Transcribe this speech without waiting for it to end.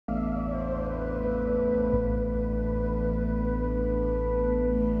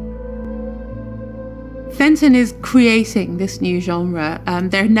Fenton is creating this new genre.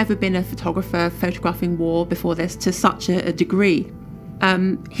 There had never been a photographer photographing war before this to such a degree.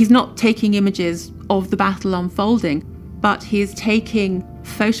 He's not taking images of the battle unfolding, but he's taking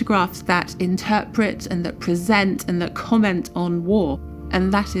photographs that interpret and that present and that comment on war.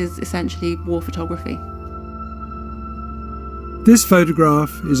 And that is essentially war photography. This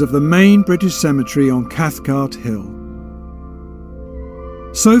photograph is of the main British cemetery on Cathcart Hill.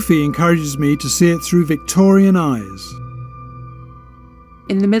 Sophie encourages me to see it through Victorian eyes.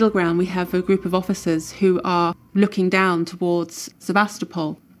 In the middle ground, we have a group of officers who are looking down towards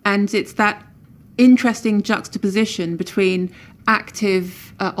Sebastopol. And it's that interesting juxtaposition between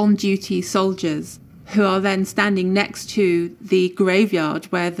active, on-duty soldiers who are then standing next to the graveyard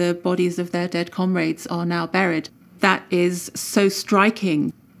where the bodies of their dead comrades are now buried. That is so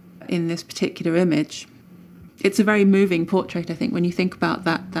striking in this particular image. It's a very moving portrait, I think, when you think about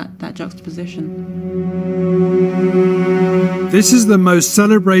that juxtaposition. This is the most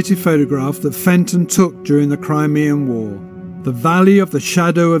celebrated photograph that Fenton took during the Crimean War, the Valley of the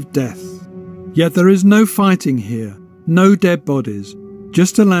Shadow of Death. Yet there is no fighting here, no dead bodies,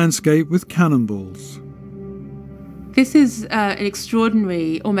 just a landscape with cannonballs. This is an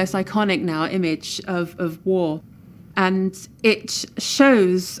extraordinary, almost iconic now, image of war. And it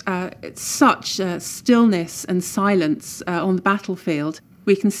shows such stillness and silence on the battlefield.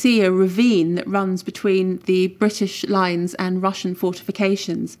 We can see a ravine that runs between the British lines and Russian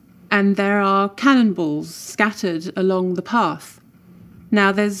fortifications. And there are cannonballs scattered along the path.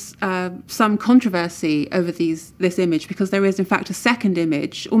 Now, there's some controversy over this image because there is, in fact, a second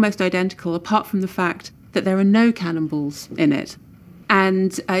image, almost identical, apart from the fact that there are no cannonballs in it.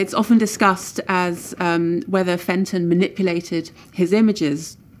 And it's often discussed as whether Fenton manipulated his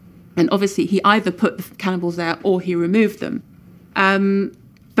images. And obviously, he either put the cannonballs there or he removed them.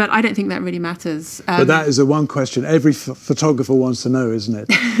 But I don't think that really matters. But that is the one question every photographer wants to know, isn't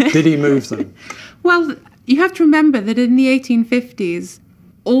it? Did he move them? Well, you have to remember that in the 1850s,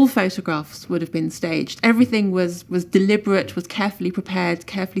 all photographs would have been staged. Everything was deliberate, was carefully prepared,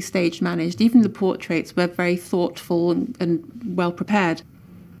 carefully staged, managed. Even the portraits were very thoughtful and well prepared.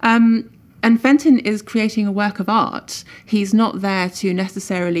 And Fenton is creating a work of art. He's not there to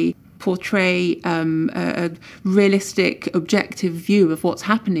necessarily portray a realistic, objective view of what's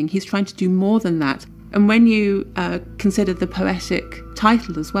happening. He's trying to do more than that. And when you consider the poetic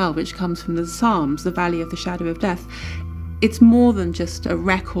title as well, which comes from the Psalms, the Valley of the Shadow of Death, it's more than just a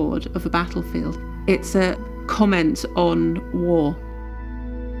record of a battlefield. It's a comment on war.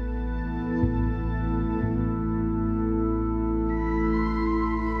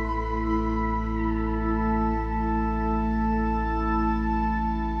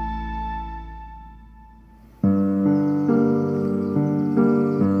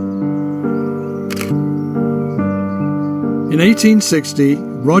 In 1860,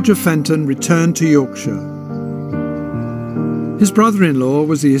 Roger Fenton returned to Yorkshire. His brother-in-law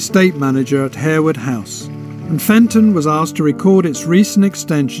was the estate manager at Harewood House, and Fenton was asked to record its recent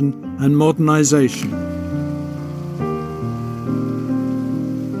extension and modernisation.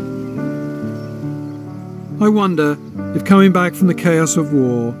 I wonder if, coming back from the chaos of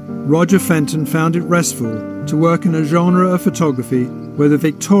war, Roger Fenton found it restful to work in a genre of photography where the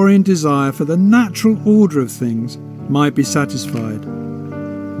Victorian desire for the natural order of things might be satisfied.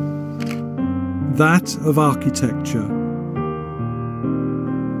 That of architecture.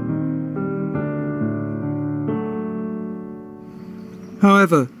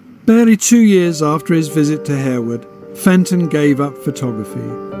 However, barely 2 years after his visit to Harewood, Fenton gave up photography.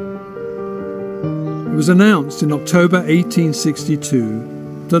 It was announced in October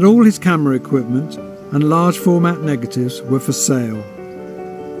 1862 that all his camera equipment and large format negatives were for sale.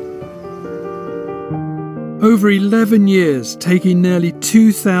 Over 11 years, taking nearly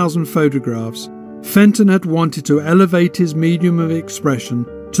 2,000 photographs, Fenton had wanted to elevate his medium of expression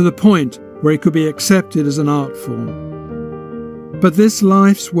to the point where it could be accepted as an art form. But this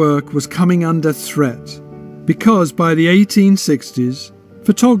life's work was coming under threat, because by the 1860s,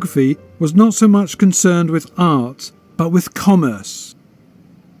 photography was not so much concerned with art, but with commerce.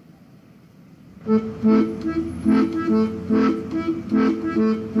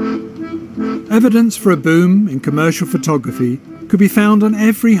 Evidence for a boom in commercial photography could be found on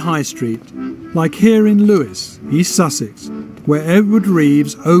every high street, like here in Lewes, East Sussex, where Edward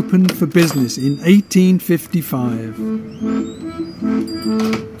Reeves opened for business in 1855.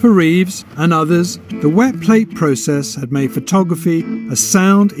 For Reeves and others, the wet plate process had made photography a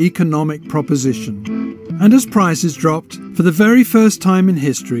sound economic proposition. And as prices dropped, for the very first time in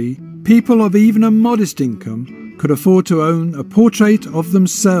history, people of even a modest income could afford to own a portrait of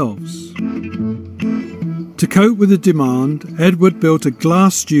themselves. To cope with the demand, Edward built a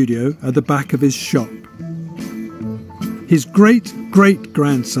glass studio at the back of his shop. His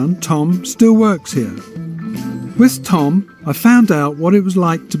great-great-grandson, Tom, still works here. With Tom, I found out what it was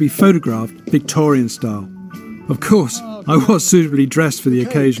like to be photographed Victorian style. Of course, I was suitably dressed for the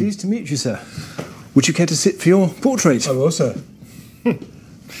occasion. Pleased to meet you, sir. Would you care to sit for your portrait? I will, sir.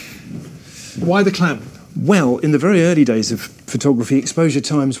 Why the clamp? Well, in the very early days of photography, exposure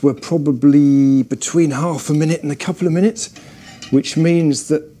times were probably between half a minute and a couple of minutes, which means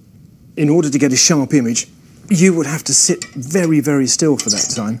that in order to get a sharp image, you would have to sit very, very still for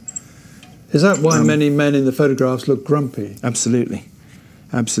that time. Is that why many men in the photographs look grumpy? Absolutely.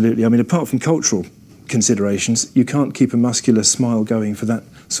 Absolutely. I mean, apart from cultural considerations, you can't keep a muscular smile going for that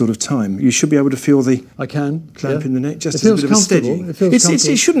sort of time. You should be able to feel the clamp in the neck, just as a bit of a steadying.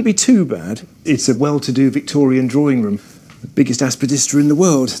 It shouldn't be too bad. It's a well-to-do Victorian drawing room, the biggest aspidistra in the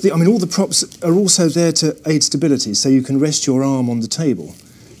world. I mean, all the props are also there to aid stability, so you can rest your arm on the table,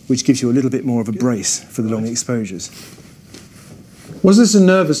 which gives you a little bit more of a brace for the long exposures. Was this a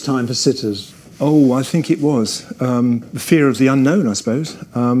nervous time for sitters? Oh, I think it was. The fear of the unknown, I suppose.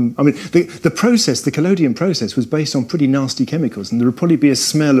 I mean, the process, the collodion process, was based on pretty nasty chemicals, and there would probably be a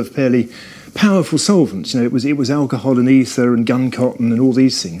smell of fairly powerful solvents. You know, it was alcohol and ether and gun cotton and all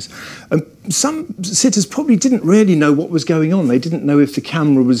these things. And some sitters probably didn't really know what was going on. They didn't know if the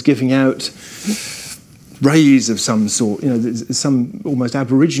camera was giving out rays of some sort. You know, some almost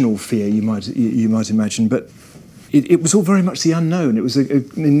aboriginal fear, you might imagine, but it was all very much the unknown. It was an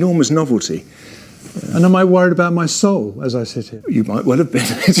enormous novelty. And am I worried about my soul as I sit here? You might well have been.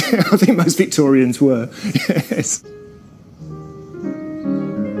 I think most Victorians were, yes.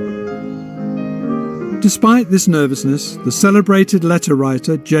 Despite this nervousness, the celebrated letter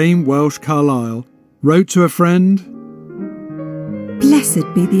writer Jane Welsh Carlyle wrote to a friend, "Blessed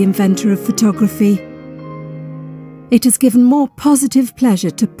be the inventor of photography. It has given more positive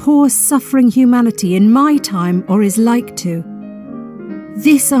pleasure to poor suffering humanity in my time or is like to.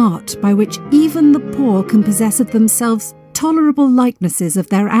 This art by which even the poor can possess of themselves tolerable likenesses of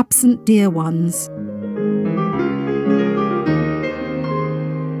their absent dear ones."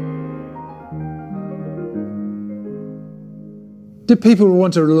 Did people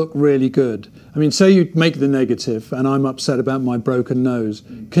want to look really good? I mean, say you make the negative and I'm upset about my broken nose.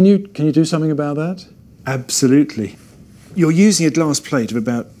 Can you do something about that? Absolutely. You're using a glass plate of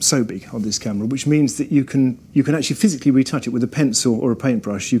about so big on this camera, which means that you can actually physically retouch it with a pencil or a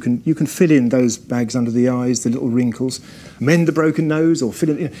paintbrush. You can fill in those bags under the eyes, the little wrinkles, mend the broken nose, or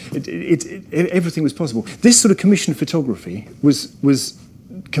fill in. Everything was possible. This sort of commissioned photography was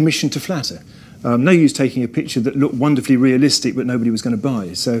commissioned to flatter. No use taking a picture that looked wonderfully realistic but nobody was going to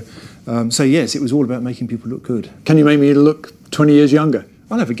buy. So yes, it was all about making people look good. Can you make me look 20 years younger?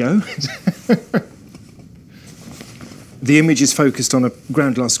 I'll have a go. The image is focused on a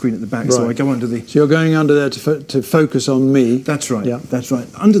ground glass screen at the back, right. So I go under the... So you're going under there to focus on me? That's right, yeah. That's right.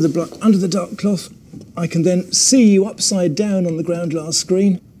 Under the dark cloth, I can then see you upside down on the ground glass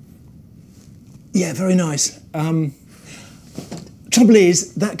screen. Yeah, very nice. Trouble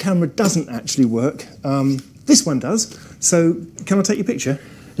is, that camera doesn't actually work. This one does. So, can I take your picture?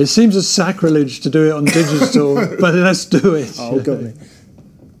 It seems a sacrilege to do it on digital, but let's do it. Oh, got me.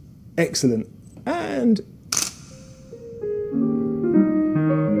 Excellent. And...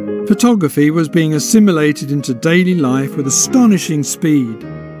 Photography was being assimilated into daily life with astonishing speed.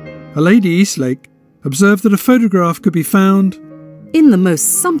 A Lady Eastlake observed that a photograph could be found in the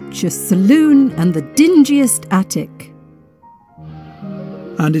most sumptuous saloon and the dingiest attic.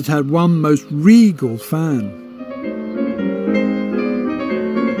 And it had one most regal fan.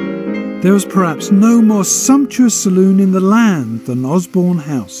 There was perhaps no more sumptuous saloon in the land than Osborne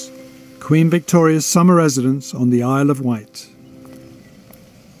House, Queen Victoria's summer residence on the Isle of Wight.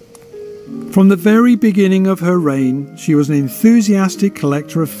 From the very beginning of her reign, she was an enthusiastic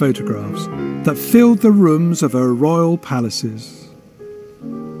collector of photographs that filled the rooms of her royal palaces.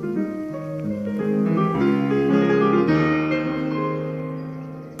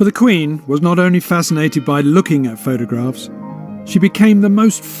 But the Queen was not only fascinated by looking at photographs, she became the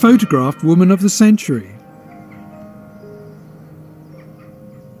most photographed woman of the century.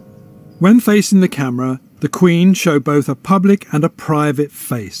 When facing the camera, the Queen showed both a public and a private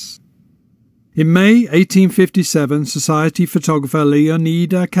face. In May 1857, society photographer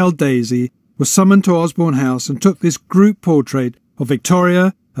Leonida Caldesi was summoned to Osborne House and took this group portrait of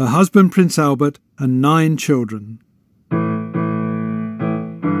Victoria, her husband Prince Albert, and 9 children.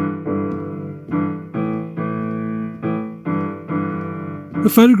 A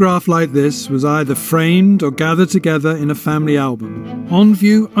photograph like this was either framed or gathered together in a family album, on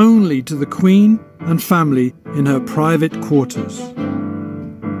view only to the Queen and family in her private quarters.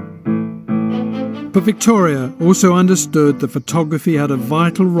 But Victoria also understood that photography had a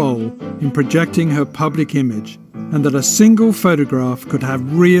vital role in projecting her public image, and that a single photograph could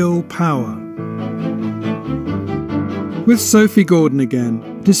have real power. With Sophie Gordon again,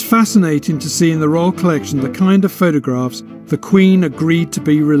 it is fascinating to see in the Royal Collection the kind of photographs the Queen agreed to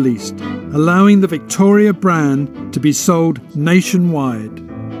be released, allowing the Victoria brand to be sold nationwide.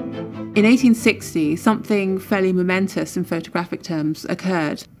 In 1860, something fairly momentous in photographic terms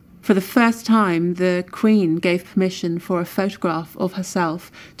occurred. For the first time, the Queen gave permission for a photograph of herself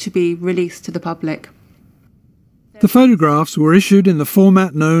to be released to the public. The photographs were issued in the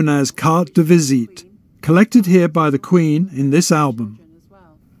format known as carte de visite, collected here by the Queen in this album.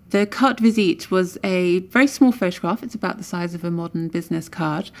 The carte visite was a very small photograph. It's about the size of a modern business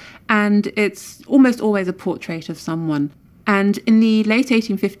card, and it's almost always a portrait of someone. And in the late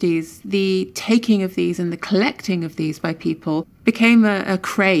 1850s, the taking of these and the collecting of these by people became a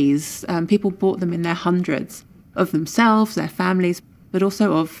craze. People bought them in their hundreds, of themselves, their families, but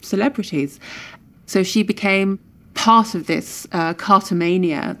also of celebrities. So she became part of this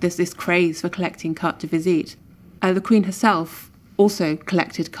cartomania, this craze for collecting carte de visite. The Queen herself also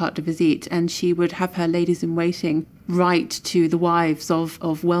collected carte de visite, and she would have her ladies-in-waiting write to the wives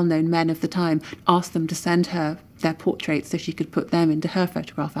of well-known men of the time, ask them to send her their portraits so she could put them into her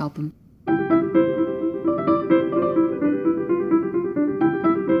photograph album.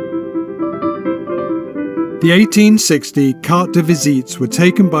 The 1860 carte de visites were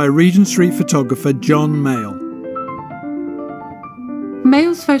taken by Regent Street photographer John Mayall.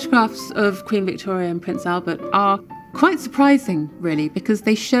 Mayall's photographs of Queen Victoria and Prince Albert are quite surprising, really, because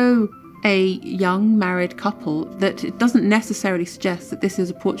they show a young married couple that it doesn't necessarily suggest that this is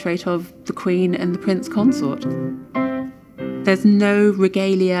a portrait of the Queen and the Prince Consort. There's no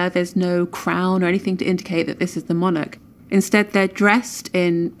regalia, there's no crown or anything to indicate that this is the monarch. Instead, they're dressed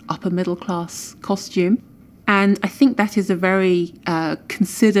in upper middle class costume. And I think that is a very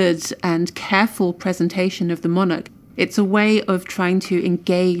considered and careful presentation of the monarch. It's a way of trying to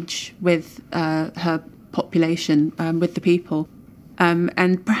engage with her population, with the people.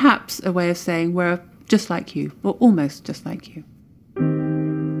 And perhaps a way of saying we're just like you, or almost just like you.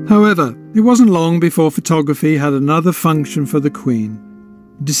 However, it wasn't long before photography had another function for the Queen.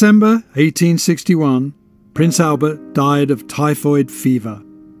 In December 1861, Prince Albert died of typhoid fever.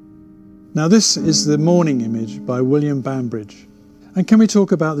 Now this is the morning image by William Bambridge. And can we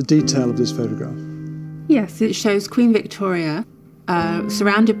talk about the detail of this photograph? Yes, it shows Queen Victoria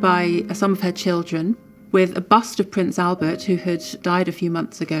surrounded by some of her children, with a bust of Prince Albert, who had died a few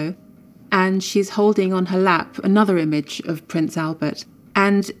months ago, and she's holding on her lap another image of Prince Albert.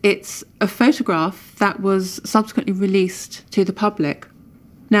 And it's a photograph that was subsequently released to the public.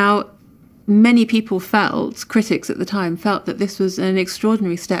 Now, many people felt, critics at the time, felt that this was an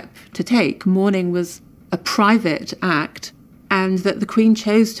extraordinary step to take. Mourning was a private act, and that the Queen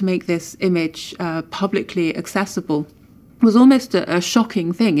chose to make this image publicly accessible was almost a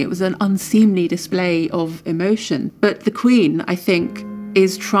shocking thing. It was an unseemly display of emotion. But the Queen, I think,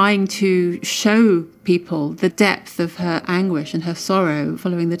 is trying to show people the depth of her anguish and her sorrow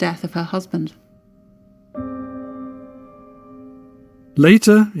following the death of her husband.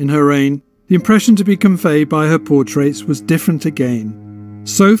 Later in her reign, the impression to be conveyed by her portraits was different again.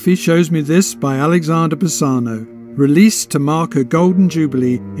 Sophie shows me this by Alexander Pisano, released to mark her Golden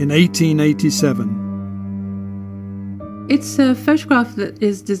Jubilee in 1887. It's a photograph that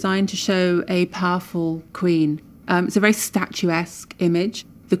is designed to show a powerful queen. It's a very statuesque image.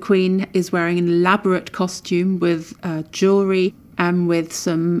 The Queen is wearing an elaborate costume with jewellery and with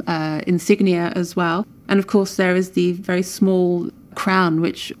some insignia as well. And of course there is the very small crown,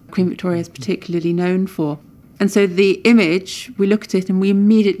 which Queen Victoria is particularly known for. And so the image, we look at it and we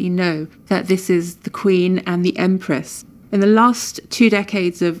immediately know that this is the Queen and the Empress. In the last 2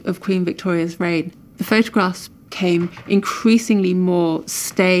 decades of Queen Victoria's reign, the photographs became increasingly more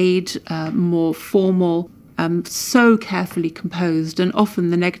staid, more formal, so carefully composed, and often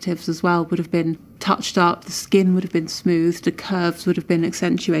the negatives as well would have been touched up, the skin would have been smoothed, the curves would have been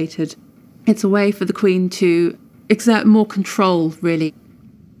accentuated. It's a way for the Queen to exert more control, really.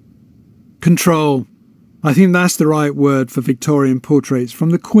 Control. I think that's the right word for Victorian portraits,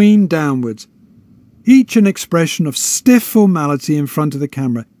 from the Queen downwards. Each an expression of stiff formality in front of the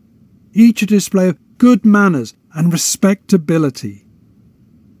camera. Each a display of good manners and respectability.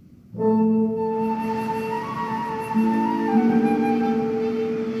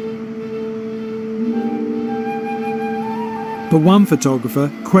 But one photographer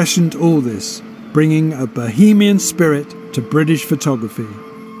questioned all this, bringing a bohemian spirit to British photography.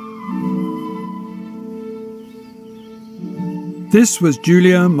 This was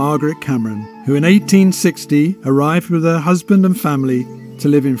Julia Margaret Cameron, who in 1860 arrived with her husband and family to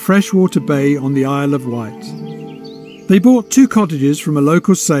live in Freshwater Bay on the Isle of Wight. They bought 2 cottages from a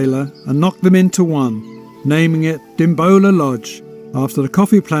local sailor and knocked them into one, naming it Dimbola Lodge, after the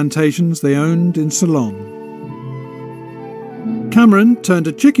coffee plantations they owned in Ceylon. Cameron turned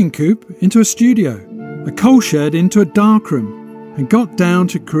a chicken coop into a studio, a coal shed into a darkroom, and got down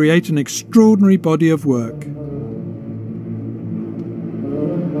to create an extraordinary body of work.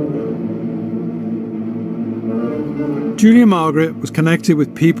 Julia Margaret was connected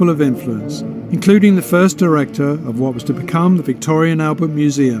with people of influence, including the first director of what was to become the Victoria and Albert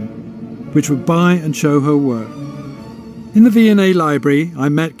Museum, which would buy and show her work. In the V&A library, I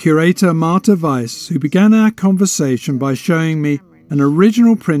met curator Marta Weiss, who began our conversation by showing me an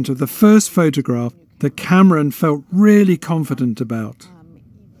original print of the first photograph that Cameron felt really confident about.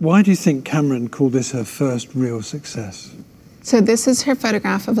 Why do you think Cameron called this her first real success? So this is her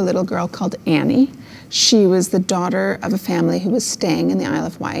photograph of a little girl called Annie. She was the daughter of a family who was staying in the Isle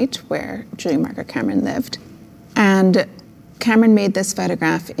of Wight, where Julia Margaret Cameron lived. And Cameron made this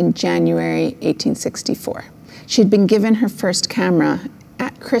photograph in January 1864. She'd been given her first camera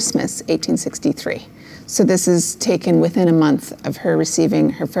at Christmas 1863. So this is taken within a month of her receiving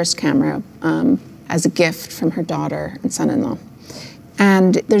her first camera as a gift from her daughter and son-in-law.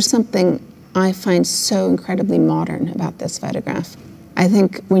 And there's something I find so incredibly modern about this photograph. I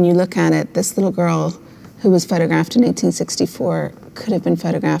think when you look at it, this little girl who was photographed in 1864 could have been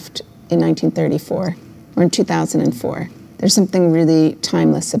photographed in 1934 or in 2004. There's something really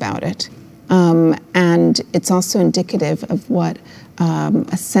timeless about it. And it's also indicative of what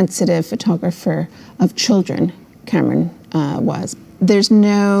a sensitive photographer of children Cameron was. There's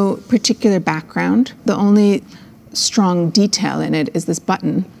no particular background. The only strong detail in it is this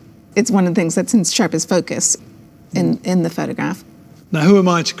button. It's one of the things that's in sharpest focus in the photograph. Now, who am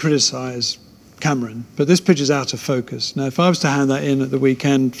I to criticise Cameron? But this picture's out of focus. Now, if I was to hand that in at the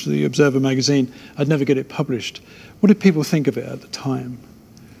weekend to the Observer magazine, I'd never get it published. What did people think of it at the time?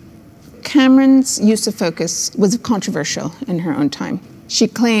 Cameron's use of focus was controversial in her own time. She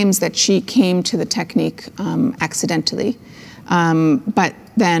claims that she came to the technique accidentally, but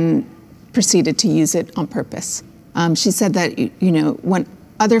then proceeded to use it on purpose. She said that, when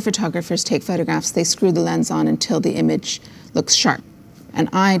other photographers take photographs, they screw the lens on until the image looks sharp. And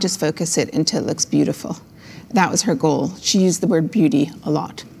I just focus it until it looks beautiful. That was her goal. She used the word beauty a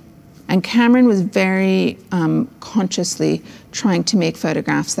lot. And Cameron was very consciously trying to make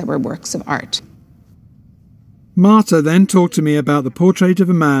photographs that were works of art. Marta then talked to me about the portrait of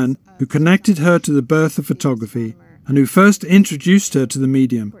a man who connected her to the birth of photography and who first introduced her to the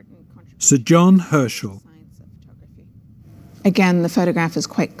medium, Sir John Herschel. Again, the photograph is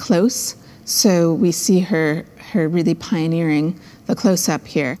quite close, so we see her really pioneering the close-up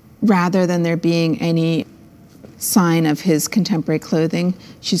here. Rather than there being any sign of his contemporary clothing,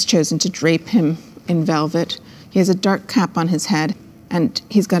 she's chosen to drape him in velvet. He has a dark cap on his head, and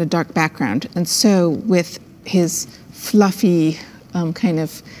he's got a dark background. And so with his fluffy kind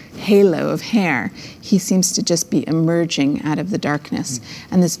of halo of hair, he seems to just be emerging out of the darkness.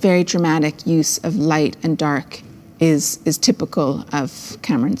 And this very dramatic use of light and dark is typical of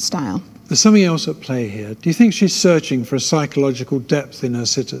Cameron's style. There's something else at play here. Do you think she's searching for a psychological depth in her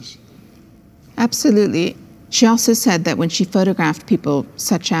sitters? Absolutely. She also said that when she photographed people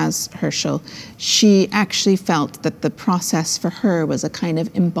such as Herschel, she actually felt that the process for her was a kind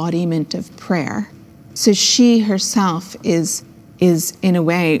of embodiment of prayer. So she herself is in a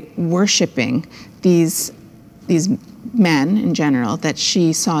way worshipping these men in general that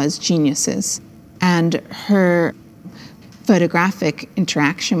she saw as geniuses. And her photographic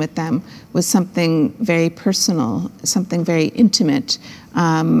interaction with them was something very personal, something very intimate,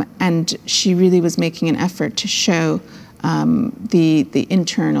 and she really was making an effort to show the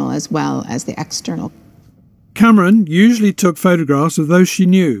internal as well as the external. Cameron usually took photographs of those she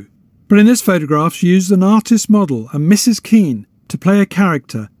knew, but in this photograph she used an artist model, a Mrs. Keene, to play a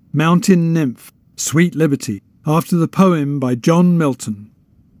character, Mountain Nymph, Sweet Liberty, after the poem by John Milton.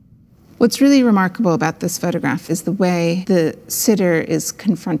 What's really remarkable about this photograph is the way the sitter is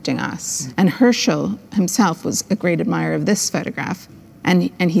confronting us. And Herschel himself was a great admirer of this photograph.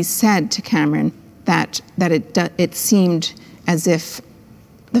 And he said to Cameron that it seemed as if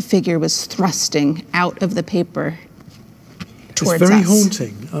the figure was thrusting out of the paper towards us. It's very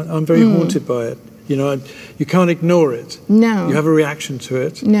haunting. I'm very haunted by it. you know, and you can't ignore it. No. You have a reaction to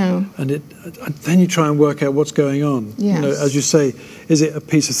it. No. And then you try and work out what's going on. Yes. You know, as you say, is it a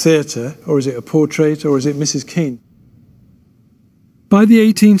piece of theatre, or is it a portrait, or is it Mrs. Keane? By the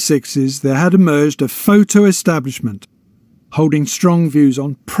 1860s, there had emerged a photo establishment holding strong views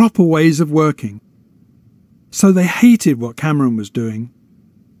on proper ways of working. So they hated what Cameron was doing.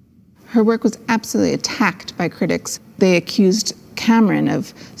 Her work was absolutely attacked by critics. They accused Cameron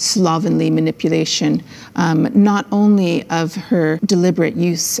of slovenly manipulation, not only of her deliberate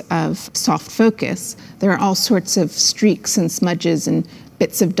use of soft focus. There are all sorts of streaks and smudges and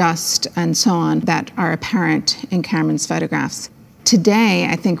bits of dust and so on that are apparent in Cameron's photographs. Today,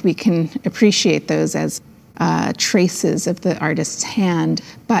 I think we can appreciate those as traces of the artist's hand,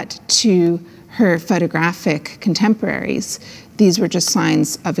 but to her photographic contemporaries, these were just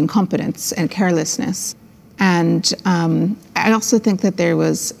signs of incompetence and carelessness. And I also think that there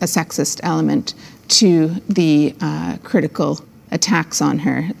was a sexist element to the critical attacks on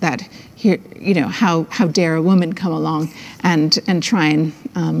her, that here, you know, how dare a woman come along and try and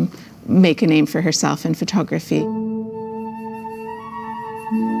make a name for herself in photography.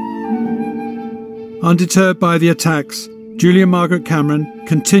 Undeterred by the attacks, Julia Margaret Cameron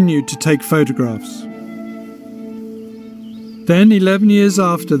continued to take photographs. Then, 11 years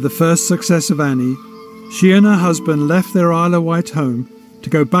after the first success of Annie, she and her husband left their Isle of Wight home to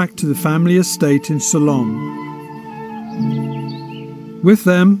go back to the family estate in Ceylon. With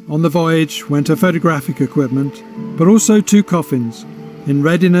them, on the voyage, went her photographic equipment, but also 2 coffins, in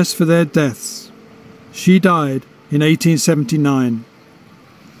readiness for their deaths. She died in 1879.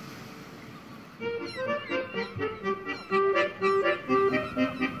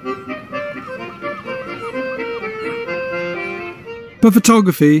 But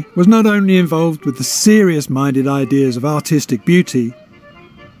photography was not only involved with the serious-minded ideas of artistic beauty.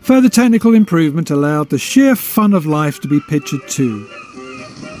 Further technical improvement allowed the sheer fun of life to be pictured too.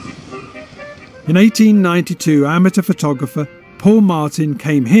 In 1892, amateur photographer Paul Martin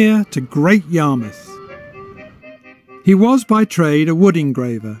came here to Great Yarmouth. He was by trade a wood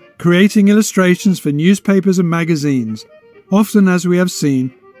engraver, creating illustrations for newspapers and magazines, often, as we have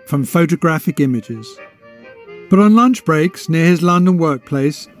seen, from photographic images. But on lunch breaks near his London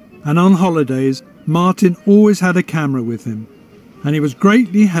workplace and on holidays, Martin always had a camera with him, and he was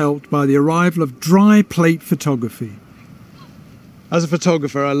greatly helped by the arrival of dry plate photography. As a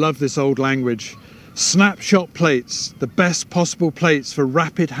photographer, I love this old language. Snapshot plates, the best possible plates for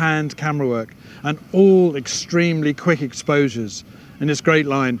rapid hand camera work, and all extremely quick exposures. And this great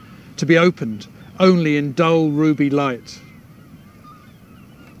line, to be opened only in dull ruby light.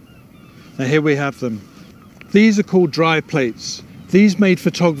 Now here we have them. These are called dry plates. These made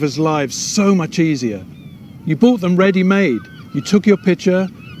photographers' lives so much easier. You bought them ready-made. You took your picture,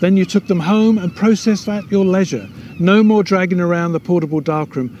 then you took them home and processed at your leisure. No more dragging around the portable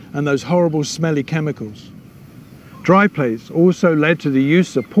darkroom and those horrible smelly chemicals. Dry plates also led to the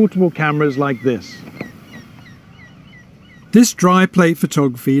use of portable cameras like this. This dry plate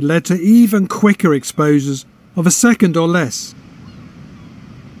photography led to even quicker exposures of a second or less.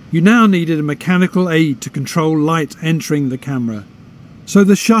 You now needed a mechanical aid to control light entering the camera, so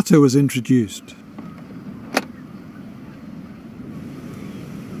the shutter was introduced.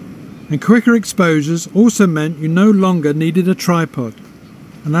 And quicker exposures also meant you no longer needed a tripod,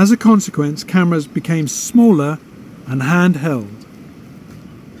 and as a consequence cameras became smaller and handheld.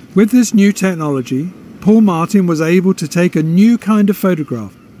 With this new technology, Paul Martin was able to take a new kind of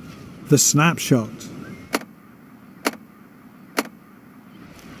photograph, the snapshot.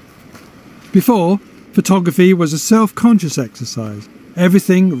 Before, photography was a self-conscious exercise,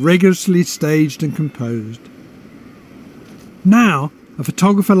 everything rigorously staged and composed. Now, a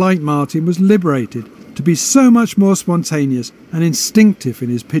photographer like Martin was liberated to be so much more spontaneous and instinctive in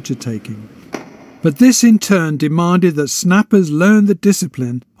his picture taking. But this in turn demanded that snappers learn the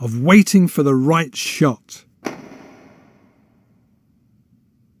discipline of waiting for the right shot.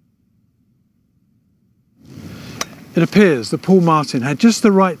 It appears that Paul Martin had just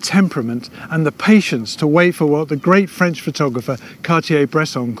the right temperament and the patience to wait for what the great French photographer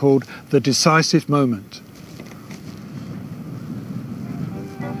Cartier-Bresson called the decisive moment.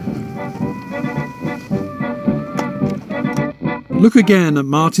 Look again at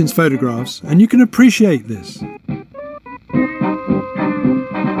Martin's photographs and you can appreciate this.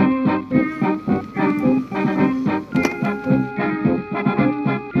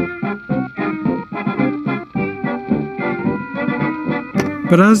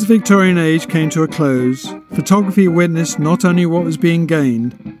 But as the Victorian age came to a close, photography witnessed not only what was being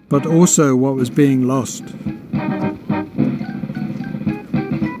gained, but also what was being lost.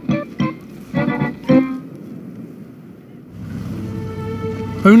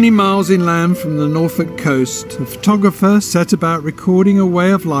 Only miles inland from the Norfolk coast, a photographer set about recording a way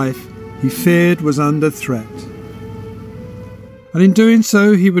of life he feared was under threat. And in doing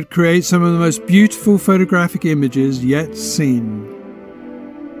so, he would create some of the most beautiful photographic images yet seen.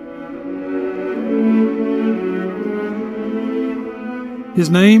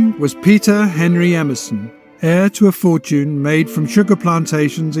 His name was Peter Henry Emerson, heir to a fortune made from sugar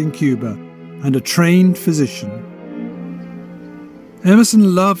plantations in Cuba, and a trained physician.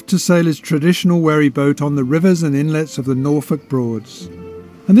 Emerson loved to sail his traditional wherry boat on the rivers and inlets of the Norfolk Broads,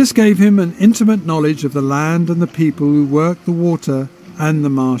 and this gave him an intimate knowledge of the land and the people who worked the water and the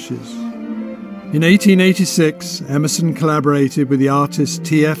marshes. In 1886, Emerson collaborated with the artist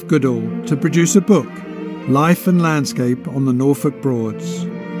T.F. Goodall to produce a book, Life and Landscape on the Norfolk Broads.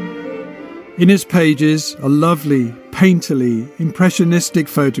 In its pages are lovely, painterly, impressionistic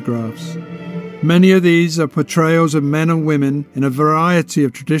photographs. Many of these are portrayals of men and women in a variety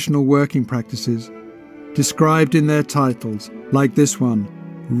of traditional working practices, described in their titles, like this one,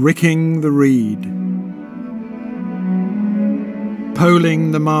 Ricking the Reed,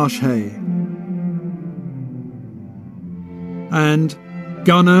 Poling the Marsh Hay, and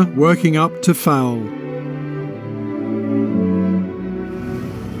Gunner Working Up to Fowl.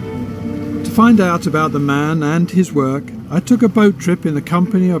 To find out about the man and his work, I took a boat trip in the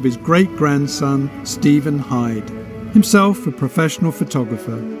company of his great-grandson, Stephen Hyde, himself a professional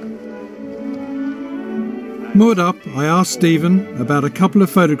photographer. Moored up, I asked Stephen about a couple of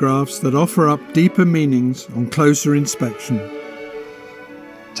photographs that offer up deeper meanings on closer inspection.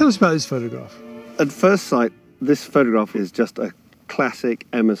 Tell us about this photograph. At first sight, this photograph is just a classic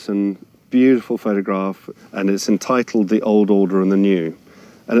Emerson, beautiful photograph, and it's entitled The Old Order and the New.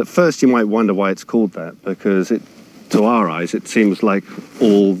 And at first you might wonder why it's called that, because to our eyes it seems like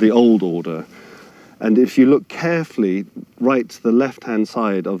all the old order. And if you look carefully right to the left-hand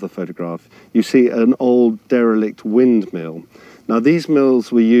side of the photograph, you see an old derelict windmill. Now these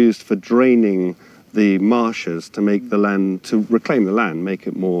mills were used for draining the marshes to make the land, to reclaim the land, make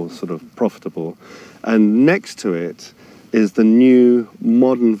it more sort of profitable. And next to it is the new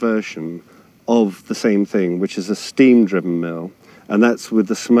modern version of the same thing, which is a steam-driven mill. And that's with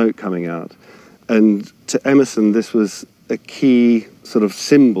the smoke coming out. And to Emerson, this was a key sort of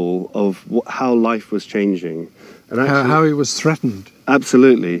symbol of how life was changing. And actually, how he was threatened.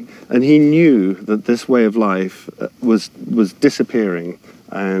 Absolutely. And he knew that this way of life was disappearing.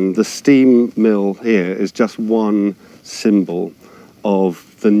 And the steam mill here is just one symbol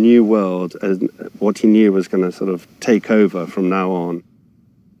of the new world and what he knew was going to sort of take over from now on.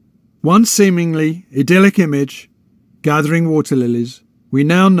 One seemingly idyllic image, gathering water lilies, we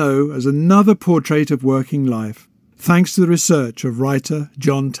now know as another portrait of working life, thanks to the research of writer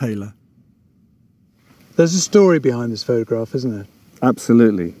John Taylor. There's a story behind this photograph, isn't there?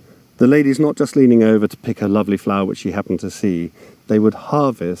 Absolutely. The lady's not just leaning over to pick a lovely flower which she happened to see. They would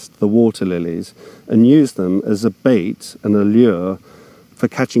harvest the water lilies and use them as a bait and a lure for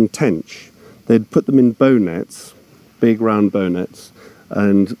catching tench. They'd put them in bow nets, big round bow nets,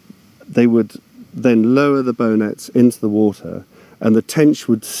 and they would then lower the bow nets into the water, and the tench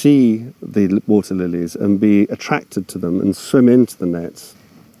would see the water lilies and be attracted to them and swim into the nets.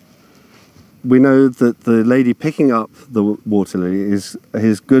 We know that the lady picking up the water lily is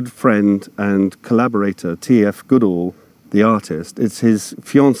his good friend and collaborator, T.F. Goodall, the artist. It's his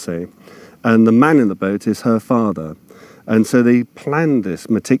fiancé, and the man in the boat is her father. And so they planned this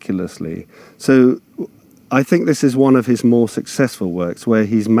meticulously. So I think this is one of his more successful works, where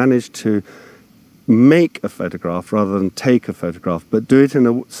he's managed to make a photograph rather than take a photograph, but do it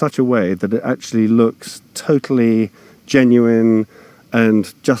in such a way that it actually looks totally genuine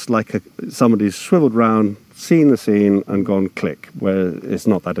and just like somebody's swiveled round, seen the scene and gone click, where it's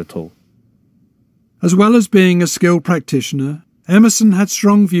not that at all. As well as being a skilled practitioner, Emerson had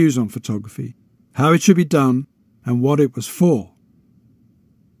strong views on photography, how it should be done and what it was for.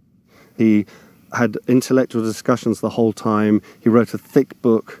 He had intellectual discussions the whole time. He wrote a thick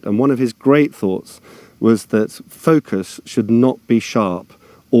book, and one of his great thoughts was that focus should not be sharp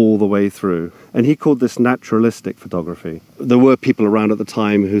all the way through. And he called this naturalistic photography. There were people around at the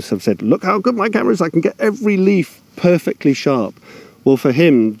time who have said, look how good my camera is, I can get every leaf perfectly sharp. Well, for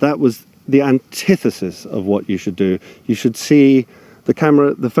him, that was the antithesis of what you should do. You should see the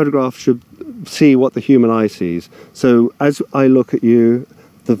camera, the photograph should see what the human eye sees. So as I look at you,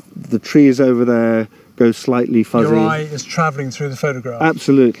 the trees over there go slightly fuzzy. Your eye is travelling through the photograph.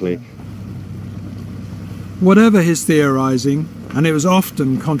 Absolutely. Whatever his theorising, and it was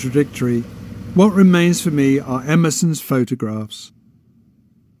often contradictory, what remains for me are Emerson's photographs.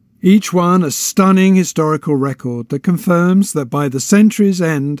 each one a stunning historical record that confirms that by the century's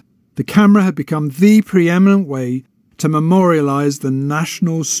end, the camera had become the preeminent way to memorialise the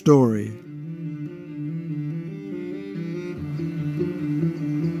national story.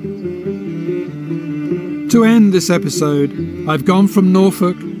 To end this episode, I've gone from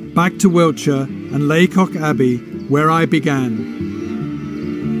Norfolk back to Wiltshire and Laycock Abbey, where I began.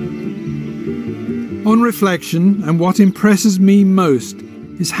 On reflection, and what impresses me most,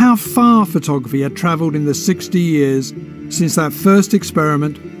 is how far photography had travelled in the 60 years since that first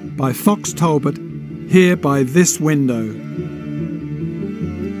experiment by Fox Talbot here by this window.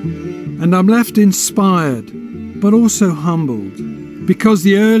 And I'm left inspired, but also humbled, because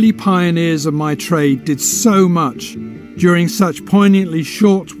the early pioneers of my trade did so much during such poignantly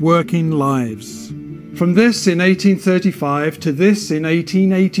short working lives. From this in 1835 to this in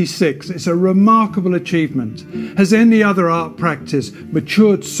 1886, it's a remarkable achievement. Has any other art practice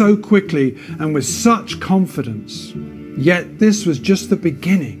matured so quickly and with such confidence? Yet this was just the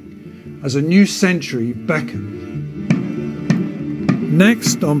beginning, as a new century beckoned.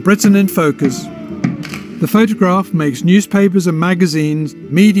 Next on Britain in Focus, the photograph makes newspapers and magazines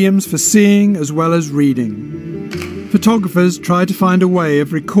mediums for seeing as well as reading. Photographers try to find a way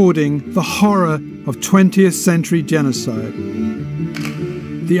of recording the horror of 20th century genocide,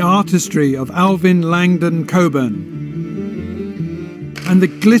 the artistry of Alvin Langdon Coburn, and the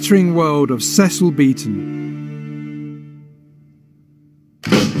glittering world of Cecil Beaton.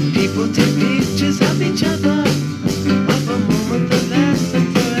 People take pictures of each other.